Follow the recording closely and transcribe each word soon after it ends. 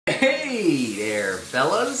Hey there,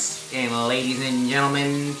 fellas and ladies and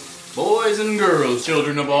gentlemen, boys and girls,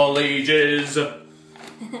 children of all ages.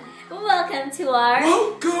 Welcome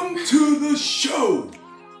to the show.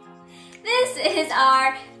 This is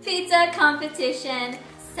our pizza competition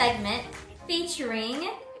segment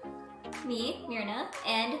featuring me, Myrna,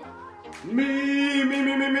 and Me.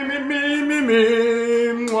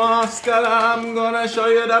 Oscar, I'm gonna show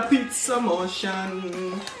you the pizza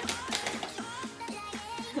motion.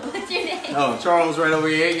 what's your name? Oh, Charles right over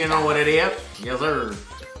here, you know what it is. Yes, sir.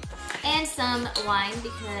 And some wine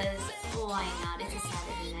because why not? It's a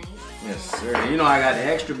Saturday night. Yes, sir. You know I got the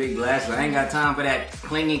extra big glasses. I ain't got time for that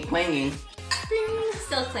clinging.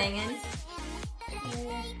 Still clanging.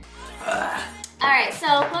 Alright, so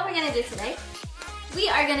what we're gonna do today, we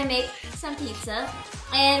are gonna make some pizza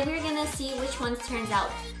and we're gonna see which ones turns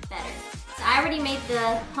out better. So I already made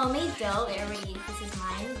the homemade dough. This is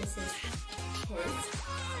mine, this is his.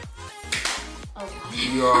 Oh god.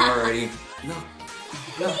 You already No.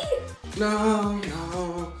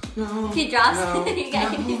 If he drops, No, you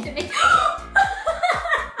gotta use the big.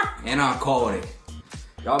 And I called it.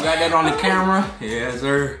 Y'all got that on the camera? Yes,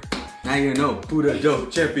 sir. Now you know who the dough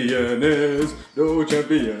champion is. Dough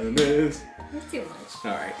champion is. That's too much.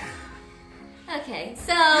 Alright. Okay,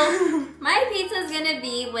 so my pizza is gonna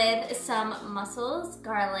be with some mussels,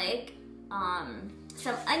 garlic,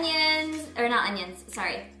 some onions, or not onions,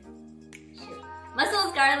 sorry.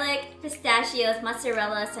 Mussels, garlic, pistachios,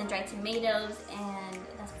 mozzarella, sun-dried tomatoes, and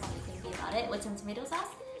that's probably gonna be about it with some tomato sauce.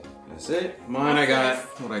 That's it. Mine, I got,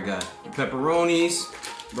 what I got? Pepperonis,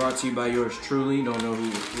 brought to you by yours truly. Don't know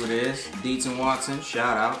who it is. Dietz and Watson,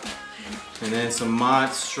 shout out. And then some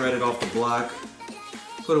mozz shredded off the block.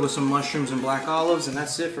 Put it with some mushrooms and black olives, and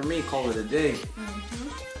that's it for me. Call it a day.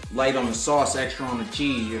 Light on the sauce, extra on the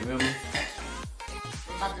cheese, you feel me?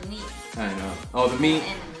 About the meat. I know. Oh, the meat?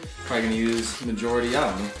 And the meat. Probably gonna use majority, I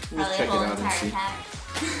don't know. We'll just check it out and see.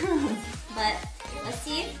 But let's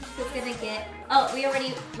see who's gonna get. Oh, we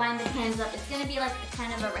already lined the pans up. It's gonna be like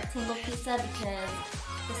kind of a rectangle pizza because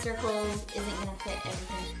the circles isn't gonna fit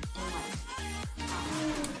everything in one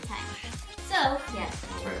time. So yeah.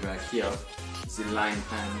 Right back here. The line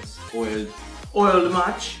pans, oiled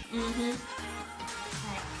much. Alright,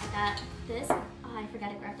 I got this. Oh, I forgot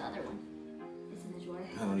to grab the other one. It's in the drawer.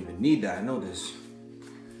 I don't even need that. I know this.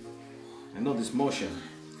 I know this motion.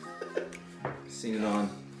 Seen it on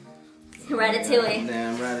Ratatouille.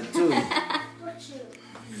 Damn Ratatouille.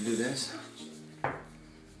 You do this.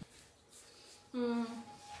 You're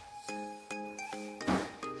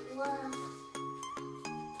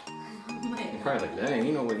probably like, dang,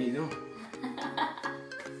 you know what he's doing.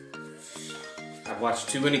 I've watched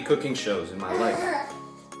too many cooking shows in my life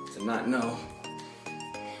to not know.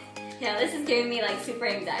 Yeah, this is giving me like super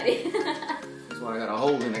anxiety. That's why I gotta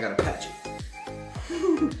hold it and I gotta patch it.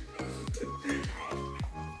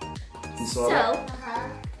 You saw that?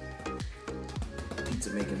 Pizza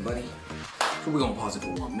making, buddy. So we're gonna pause it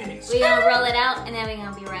for 1 minute. We're gonna roll it out and then we're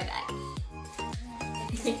gonna be right back. And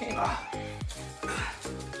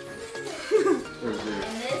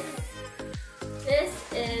this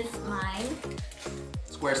is mine.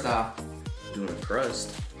 Square style. Doing a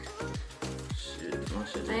crust. Shit, my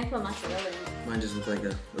shit. I didn't put mozzarella in it. Mine just looks like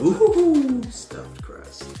a stuffed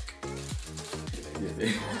crust. Should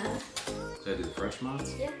I do the fresh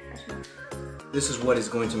mozz? Yeah, fresh mozz. This is what is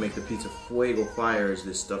going to make the pizza fuego fire, is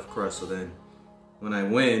this stuffed crust. So then, when I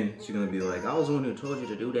win, she's gonna be like, I was the one who told you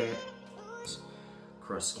to do that.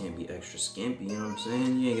 Crust can't be extra skimpy, you know what I'm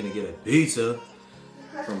saying? You ain't gonna get a pizza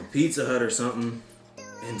from Pizza Hut or something,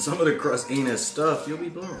 and some of the crust ain't as stuffed, you'll be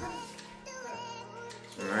blown.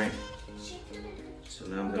 Alright. So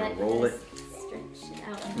now I'm gonna roll it. Stretch it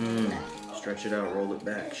out. Stretch it out, roll it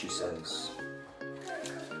back, she says.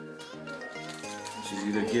 She's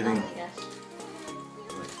either giving... Oh my gosh.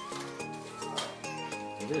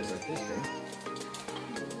 It is like this, right?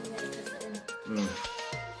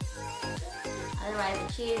 Otherwise the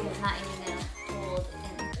cheese is not even gonna hold in.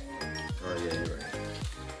 Oh yeah, you're right.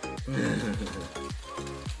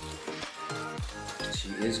 She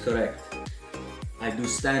is correct. I do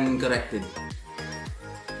stand corrected.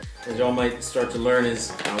 As y'all might start to learn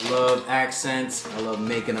is I love accents, I love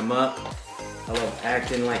making them up, I love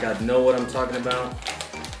acting like I know what I'm talking about.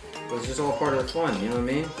 But it's just all part of the fun, you know what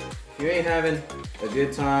I mean? If you ain't having a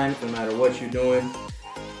good time, no matter what you're doing,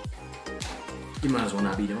 you might as well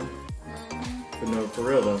not be doing it. But no, for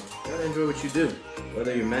real though, you gotta enjoy what you do.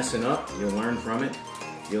 Whether you're messing up, you'll learn from it,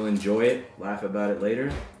 you'll enjoy it, laugh about it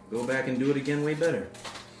later, go back and do it again way better.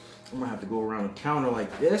 I'm gonna have to go around the counter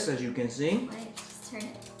like this, as you can see. Wait, just turn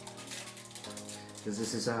it. Because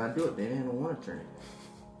this is how I do it, baby. I don't want to turn it.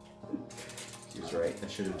 She was right. I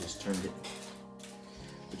should have just turned it.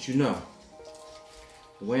 But you know,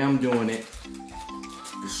 the way I'm doing it,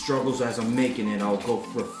 the struggles as I'm making it, I'll go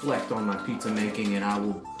reflect on my pizza making and I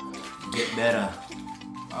will get better.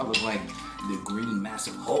 I look like the green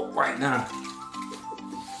massive Hulk right now.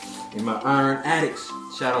 In my Iron Addicts.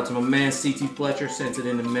 Shout out to my man CT Fletcher, sent it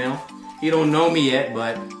in the mail. He don't know me yet,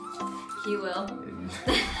 but he will.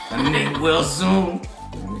 I think will soon.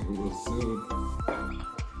 Will soon.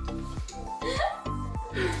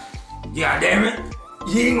 Yeah, damn it!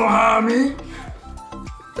 You ain't gonna hire me.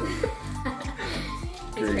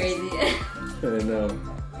 It's crazy. I know.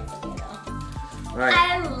 All right.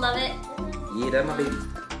 I love it. Yeah, that's my baby.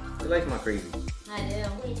 He likes my crazy. I do.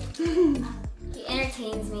 He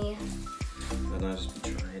entertains me. And I just be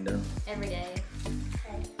trying to. Every day.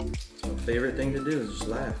 My favorite thing to do is just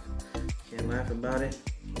laugh. Can't laugh about it.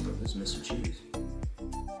 Oh, this is Mr. Cheese.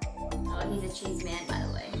 Oh, he's a cheese man, by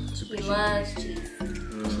the way. Super he cheese. loves cheese.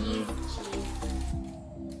 Cheese.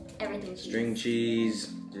 Everything cheese. String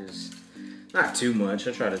cheese, just not too much.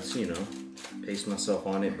 I try to, you know, pace myself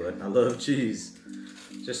on it, but I love cheese.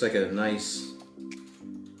 Just like a nice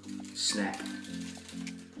snack.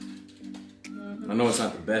 I know it's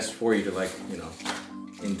not the best for you to, like, you know,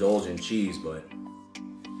 indulge in cheese, but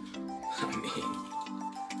I mean,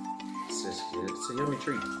 it's a yummy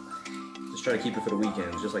treat. Just try to keep it for the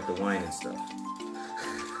weekends, just like the wine and stuff.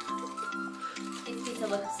 His pizza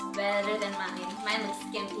looks better than mine. Mine looks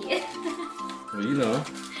skimpy. Well, you know,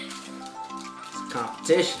 it's a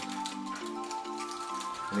competition.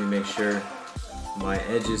 Let me make sure my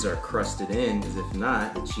edges are crusted in, because if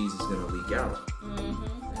not, the cheese is gonna leak out.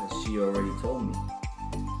 As she already told me.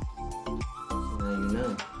 So now you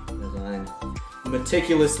know. As I'm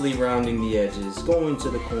meticulously rounding the edges, going to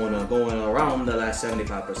the corner, going around the last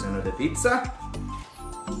 75% of the pizza.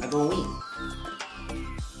 I go win.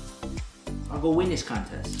 I go win this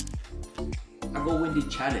contest. I go win the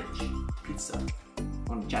challenge pizza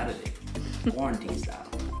on Saturday, quarantine style.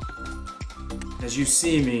 As you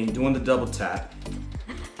see me doing the double tap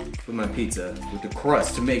with my pizza with the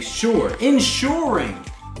crust to make sure, ensuring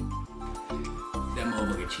that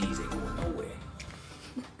motherfucking cheese ain't going nowhere.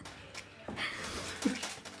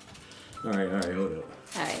 Alright, hold up.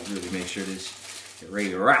 Alright. Really make sure this is ready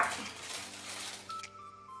to rock.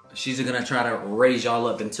 She's gonna try to raise y'all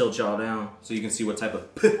up and tilt y'all down so you can see what type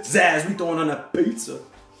of pizzazz we throwing on that pizza.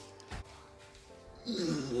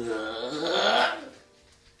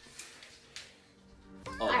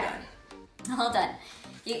 All done. All done.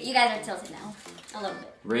 You guys are tilted now. A little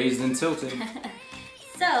bit. Raised and tilted.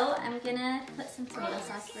 So, I'm gonna put some tomato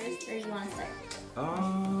sauce first, or you wanna start?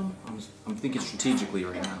 I'm thinking strategically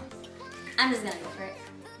right now. I'm just gonna go for it.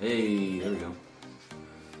 Hey, there we go.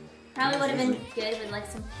 Probably would have been good with like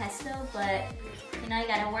some pesto, but you know, you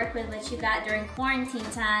gotta work with what you got during quarantine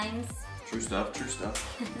times. True stuff, true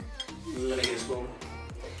stuff. Let me get a spoon.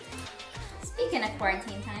 Speaking of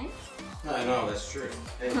quarantine times. I know, that's true.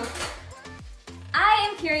 Hey. I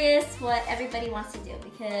am curious what everybody wants to do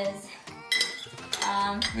because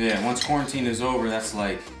yeah, once quarantine is over, that's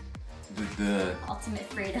like the ultimate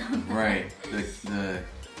freedom. right. The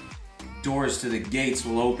doors to the gates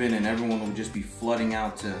will open and everyone will just be flooding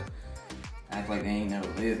out to act like they ain't never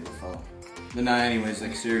lived before. But nah, anyways,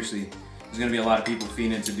 like seriously, there's gonna be a lot of people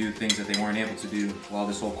feeding to do things that they weren't able to do while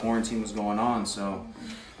this whole quarantine was going on. So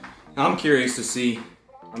I'm curious to see.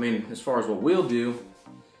 I mean, as far as what we'll do,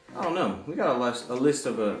 I don't know. We got a list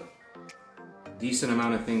of a decent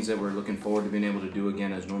amount of things that we're looking forward to being able to do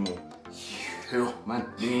again as normal human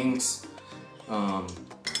beings. I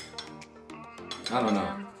don't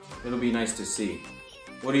know. It'll be nice to see.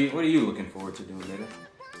 What are you looking forward to doing later?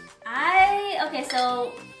 Okay,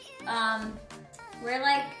 so we're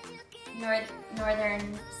like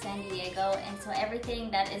northern San Diego, and so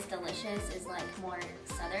everything that is delicious is like more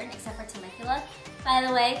southern, except for Temecula. By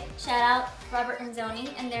the way, shout out Robert and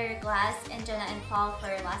Zoni and their glass, and Jonah and Paul for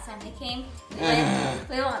last time they came.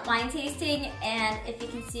 We went wine tasting, and if you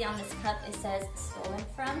can see on this cup, it says stolen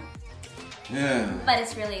from. Yeah. But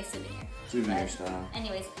it's really a souvenir. Souvenir style.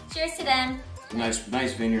 Anyways, cheers to them. Nice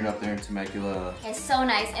vineyard up there in Temecula. It's so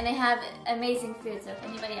nice, and they have amazing food, so if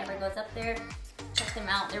anybody ever goes up there, check them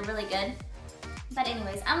out. They're really good. But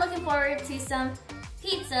anyways, I'm looking forward to some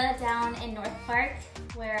pizza down in North Park,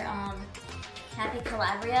 where Cafe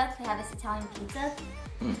Calabria, they have this Italian pizza.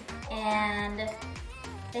 And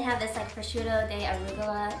they have this like prosciutto de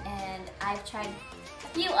arugula, and I've tried a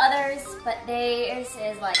few others, but theirs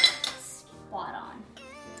is like spot on.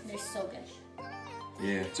 They're so good.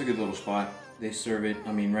 Yeah, it's a good little spot. They serve it,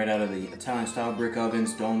 I mean, right out of the Italian style brick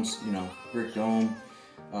ovens, domes, you know, brick dome.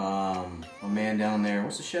 A man down there.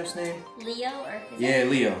 What's the chef's name? Leo or yeah,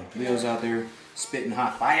 Leo. Leo's out there spitting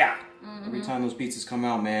hot fire. Every time those pizzas come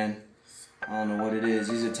out, man. I don't know what it is.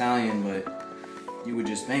 He's Italian, but you would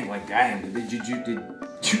just think like, damn, did you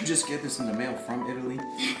just get this in the mail from Italy?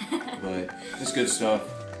 But it's good stuff.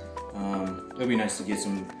 It'll be nice to get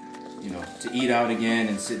some, you know, to eat out again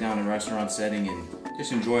and sit down in a restaurant setting and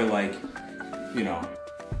just enjoy, like, you know,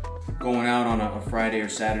 going out on a Friday or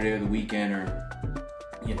Saturday or the weekend, or,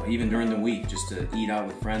 you know, even during the week, just to eat out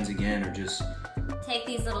with friends again, or just take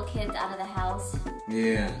these little kids out of the house.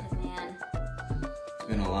 Yeah. Man, it's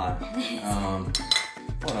been a lot.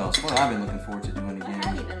 What else? What have I been looking forward to doing again? What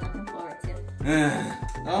have you been looking forward to?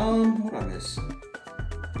 What I miss?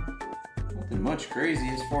 Nothing much crazy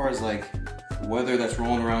as far as like weather that's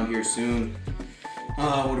rolling around here soon.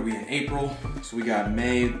 What are we in April? So we got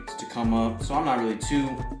May to come up. So I'm not really too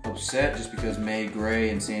upset just because May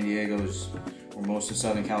gray in San Diego is, or most of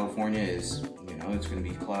Southern California is, you know, it's gonna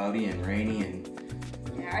be cloudy and rainy and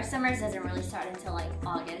yeah, our summers doesn't really start until like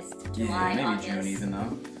August, July, maybe August. June even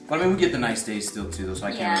though. But I mean, we get the nice days still too, though, so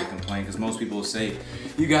I can't really complain because most people will say,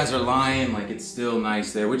 you guys are lying, like it's still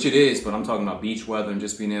nice there, which it is, but I'm talking about beach weather and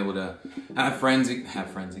just being able to have friends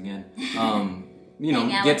again. You know,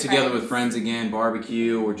 get together with friends again,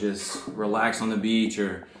 barbecue, or just relax on the beach,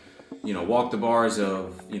 or, you know, walk the bars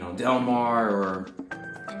of, you know, Del Mar, or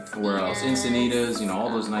where else? Encinitas, you know, all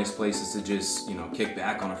those nice places to just, you know, kick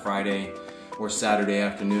back on a Friday or Saturday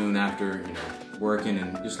afternoon after, you know, working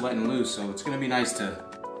and just letting loose. So it's gonna be nice to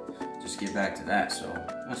just get back to that. So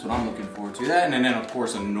that's what I'm looking forward to. That, and then of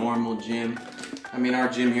course a normal gym. I mean, our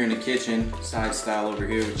gym here in the kitchen, side style over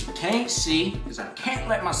here, which you can't see because I can't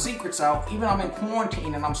let my secrets out. Even I'm in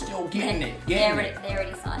quarantine and I'm still getting it. They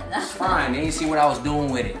already saw it. That's fine. They didn't see what I was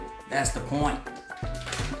doing with it. That's the point.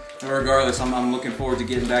 But regardless, I'm looking forward to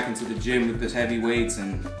getting back into the gym with this heavy weights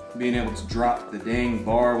and being able to drop the dang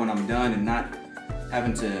bar when I'm done and not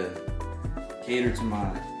having to cater to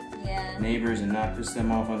my neighbors and not piss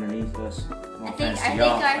them off underneath us. No offense to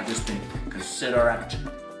y'all, I just think considerate.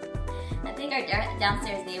 I think our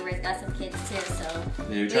downstairs neighbors got some kids too, so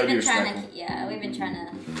we've been trying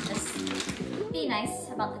to just be nice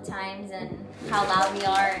about the times and how loud we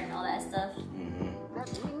are and all that stuff.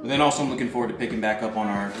 But then also I'm looking forward to picking back up on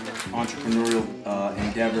our entrepreneurial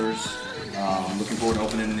endeavors. I'm looking forward to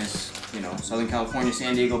opening this, you know, Southern California,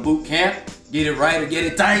 San Diego boot camp. Get it right or get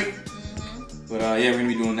it tight. But yeah, we're gonna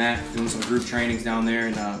be doing that, doing some group trainings down there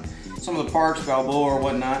in some of the parks, Balboa or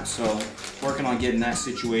whatnot. So working on getting that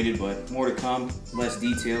situated, but more to come, less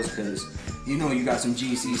details, because you know you got some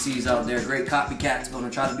GCCs out there, great copycats gonna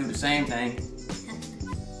try to do the same thing.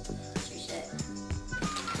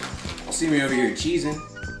 I'll see me over here cheesing.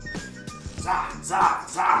 Za, za,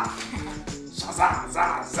 za. Za, za,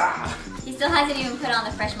 za, za. He still hasn't even put on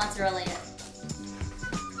the fresh mozzarella yet.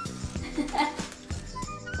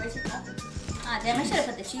 Where's your cup? Ah, damn, I should have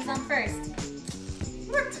put the cheese on first.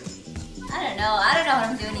 What? I don't know what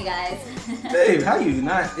I'm doing, you guys. Babe, how you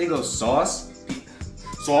not? It goes sauce,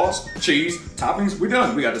 cheese, toppings, we're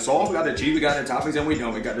done. We got the sauce, we got the cheese, we got the toppings, and we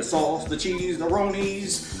done. We got the sauce, the cheese, the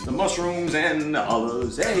ronies, the mushrooms, and the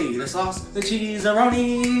olives. Hey, the sauce, the cheese, the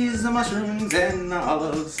ronies, the mushrooms, and the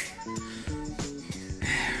olives.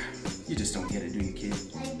 You just don't get it, do you, kid?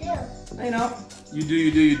 I do. I know. You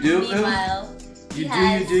do. Meanwhile, you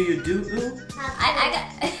do.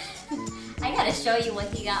 I gotta show you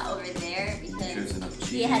what he got over there because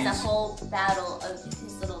he has a whole battle of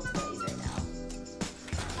his little toys right now.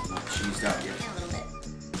 Not cheesed out yet. Yeah, a little bit.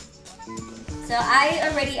 So I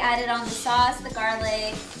already added on the sauce, the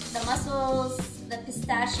garlic, the mussels, the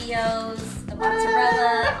pistachios, the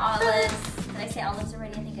mozzarella, olives. Did I say olives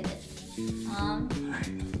already? I think I did.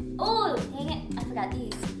 Oh, dang it! I forgot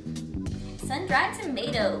these. Sun-dried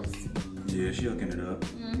tomatoes. Yeah, she hooking it up.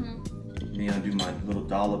 Me, I'll do my little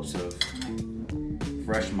dollops of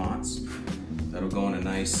fresh mozz. That'll go in a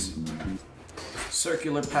nice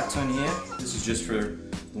circular patonnier. This is just for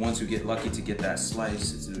the ones who get lucky to get that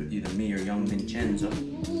slice. It's either me or young Vincenzo.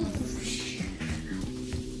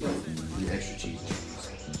 The extra cheese.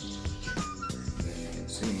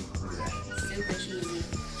 See, look at that. Super cheesy.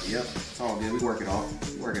 Yep, it's all good. We work it off.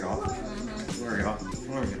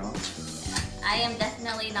 I am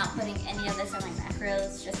definitely not putting any of this on my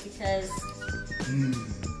macros just because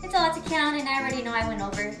it's a lot to count and I already know I went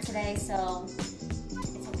over today, so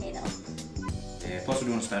it's okay though. Yeah, plus we're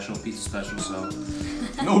doing a special, pizza special, so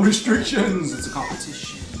no restrictions. It's a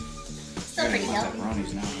competition. Still pretty healthy.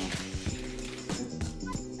 Pepperonis now.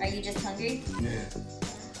 Are you just hungry? Yeah.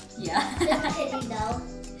 Yeah.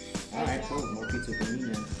 Alright, cool. More pizza for me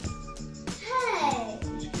then. Hey!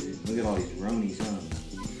 Look at all these Ronies, huh?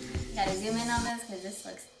 Gotta zoom in on this because this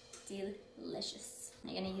looks delicious.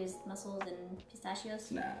 You're gonna use mussels and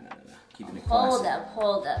pistachios? Nah. Keeping it classic.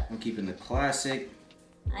 Hold up. I'm keeping the classic.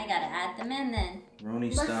 I gotta add them in then.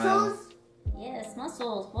 Roni style. Mussels? Yes,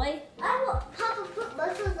 mussels, boy. I want Papa put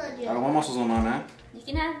mussels on you. I don't want mussels on mine, man. You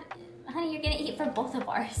can have, honey, you're gonna eat from both of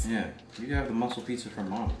ours. Yeah, you can have the mussel pizza from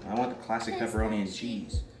mom. I want the classic pepperoni and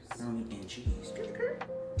cheese. Pepperoni and cheese.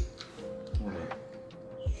 Hold up.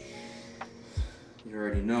 You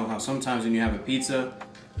already know how sometimes when you have a pizza,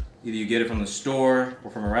 either you get it from the store or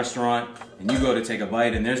from a restaurant, and you go to take a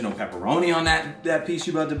bite and there's no pepperoni on that piece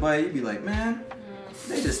you about to bite, you'd be like, man,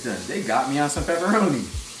 they got me on some pepperoni.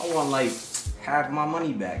 I want like half my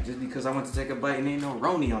money back just because I went to take a bite and ain't no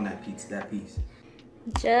roni on that piece.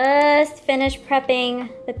 Just finished prepping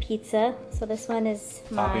the pizza. So this one is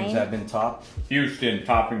mine. Toppings have been topped. Houston,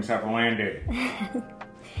 toppings have landed.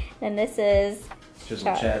 And this is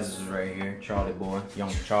Chisel Chaz is right here. Charlie boy.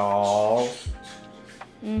 Young Charles.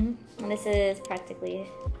 And this is practically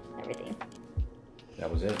everything.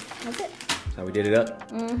 That was it. That's it. That's how we did it up.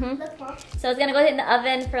 So it's gonna go in the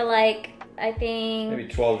oven for like, I think... Maybe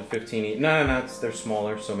 12 to 15. No, they're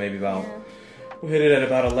smaller, so maybe about... Yeah. We'll hit it at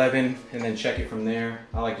about 11 and then check it from there.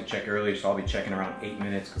 I like to check early, so I'll be checking around 8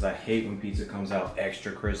 minutes because I hate when pizza comes out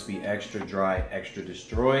extra crispy, extra dry, extra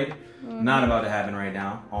destroyed. Not about to happen right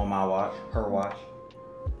now. On my watch, her watch.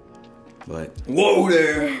 But, whoa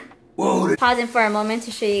there! Whoa there! Pausing for a moment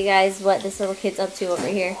to show you guys what this little kid's up to over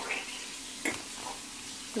here.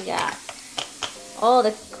 We got all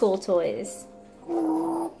the cool toys.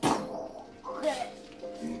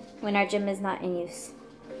 When our gym is not in use.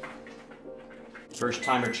 First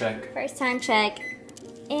timer check. First time check.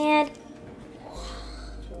 And...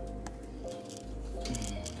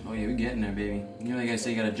 Oh yeah, we're getting there, baby. You know, like I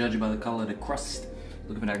say, you gotta judge it by the color of the crust.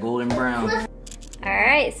 Looking for that golden brown.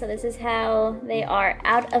 Alright, so this is how they are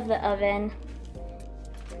out of the oven.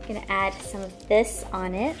 I'm gonna add some of this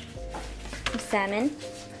on it. Some salmon.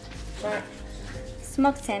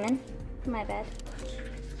 Smoked salmon. My bad.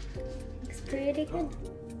 Looks pretty good.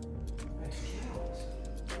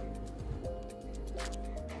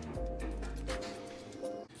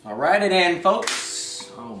 Alrighty then,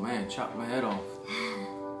 folks. Oh man, chopped my head off.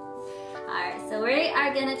 Alright, so we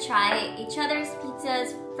are gonna try each other's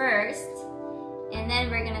pizzas first, and then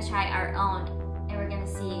we're gonna try our own, and we're gonna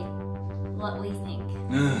see what we think.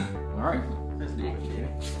 Alright, let's do it, baby.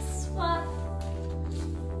 Swap.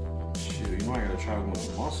 Shoot, you know I gotta try one with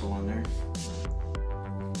the mussel on there.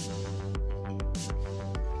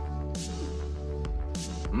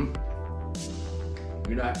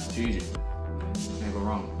 You're not cheesy. Can't go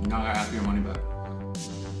wrong. You're not gonna have your money back.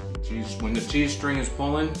 Cheese, when the cheese string is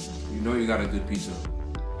pulling, you know you got a good pizza.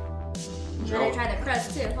 You better try the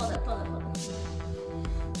crust too. Hold up.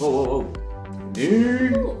 Whoa.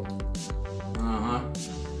 Dude.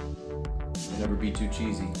 Never be too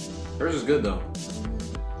cheesy. Hers is good though.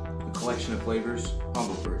 The collection of flavors. I'll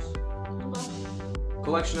go first.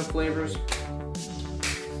 Collection of flavors.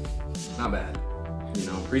 Not bad. You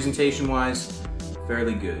know, presentation wise,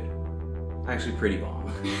 fairly good. Actually pretty bomb.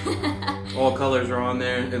 All colors are on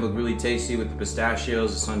there. They look really tasty with the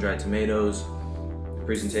pistachios, the sun-dried tomatoes, the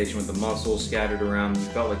presentation with the mussels scattered around. You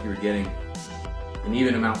felt like you were getting an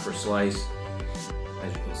even amount per slice.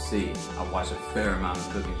 As you can see, I watched a fair amount of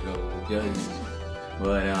cooking shows.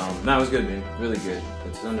 But that was good, man. Really good.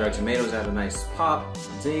 The sun-dried tomatoes have a nice pop,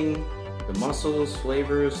 zing. The mussels,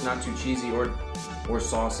 flavors, not too cheesy or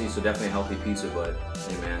saucy, so definitely a healthy pizza. But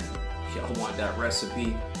hey, man, if y'all want that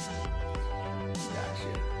recipe,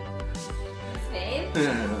 Babe.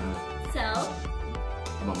 So, how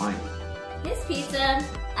about mine? This pizza,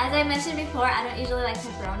 as I mentioned before, I don't usually like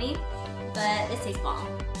pepperoni, but this tastes bomb.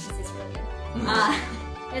 This is really good.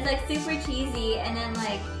 It's like super cheesy, and then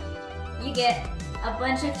like you get a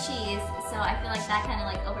bunch of cheese, so I feel like that kind of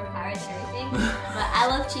like overpowers everything. But I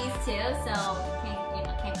love cheese too, so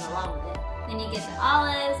can't go wrong with it. Then you get the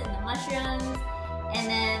olives and the mushrooms, and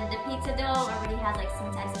then the pizza dough already has like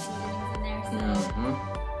some types of seasonings in there, so.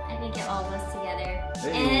 I think it all goes together.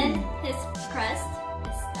 Hey. And his crust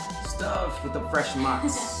is stuffed. Stuffed with the fresh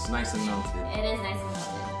mozz. Nice and melted. It is nice and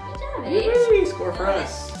melted. Good job, babe. Yay, score for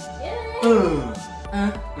us. Yay.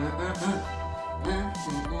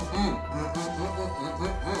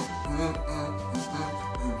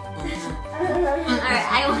 Alright,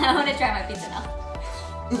 I want to try my pizza now.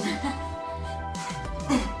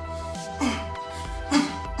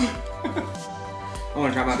 I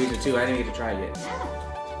want to try my pizza too. I didn't get to try it yet. Yeah.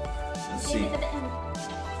 Let's see.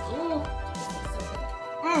 Ooh.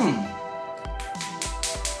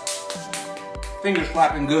 Fingers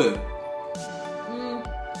clapping good.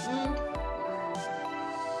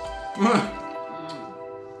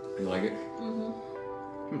 You like it?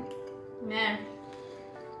 Man,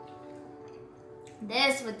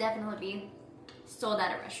 this would definitely be sold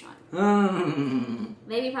at a restaurant.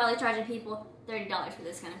 Maybe probably charging people $30 for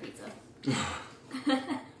this kind of pizza.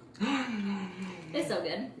 It's so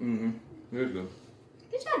good. It's good.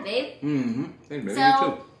 Good job, babe. Thanks, baby. So, You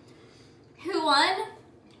too. who won?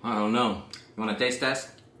 I don't know. You want a taste test?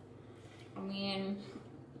 I mean,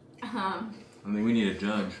 we need a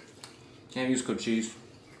judge. Can't use Cochise.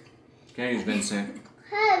 Can't use Vincent.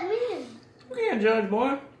 Hey, me. You can't judge,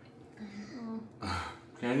 boy.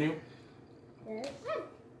 Can you? Yes.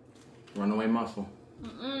 Runaway muscle.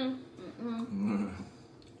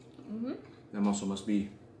 That muscle must be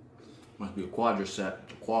a quadricep.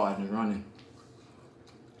 The quad is running.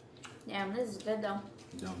 yeah, this is good though.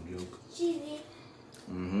 Dumb joke. Cheesy.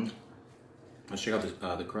 Let's check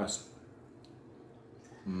out the crust.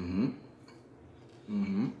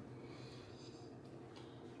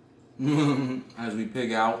 As we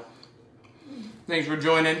pig out. Thanks for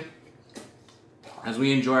joining. As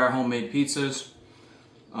we enjoy our homemade pizzas.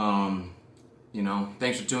 You know,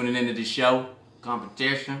 thanks for tuning into the show.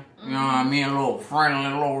 Competition. You know what I mean? A little friendly,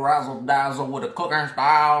 little razzle dazzle with a cooking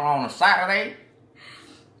style on a Saturday.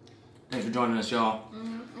 Thanks for joining us, y'all.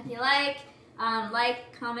 If you like,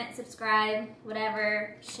 comment, subscribe,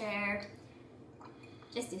 whatever, share.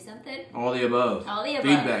 Just do something. All the above. All the above.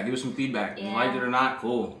 Feedback. Give us some feedback. If you Yeah. liked it or not,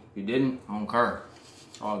 cool. If you didn't, I don't care.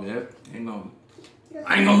 It's all good. I ain't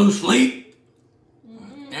gonna lose sleep.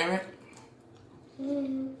 Damn it.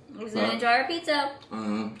 We're gonna enjoy our pizza.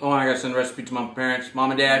 Oh, I gotta send a recipe to my parents,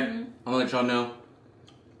 mom and dad. I'm gonna let y'all know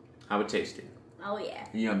how it tasted. Oh yeah.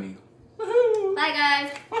 Yummy. Bye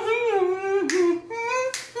guys.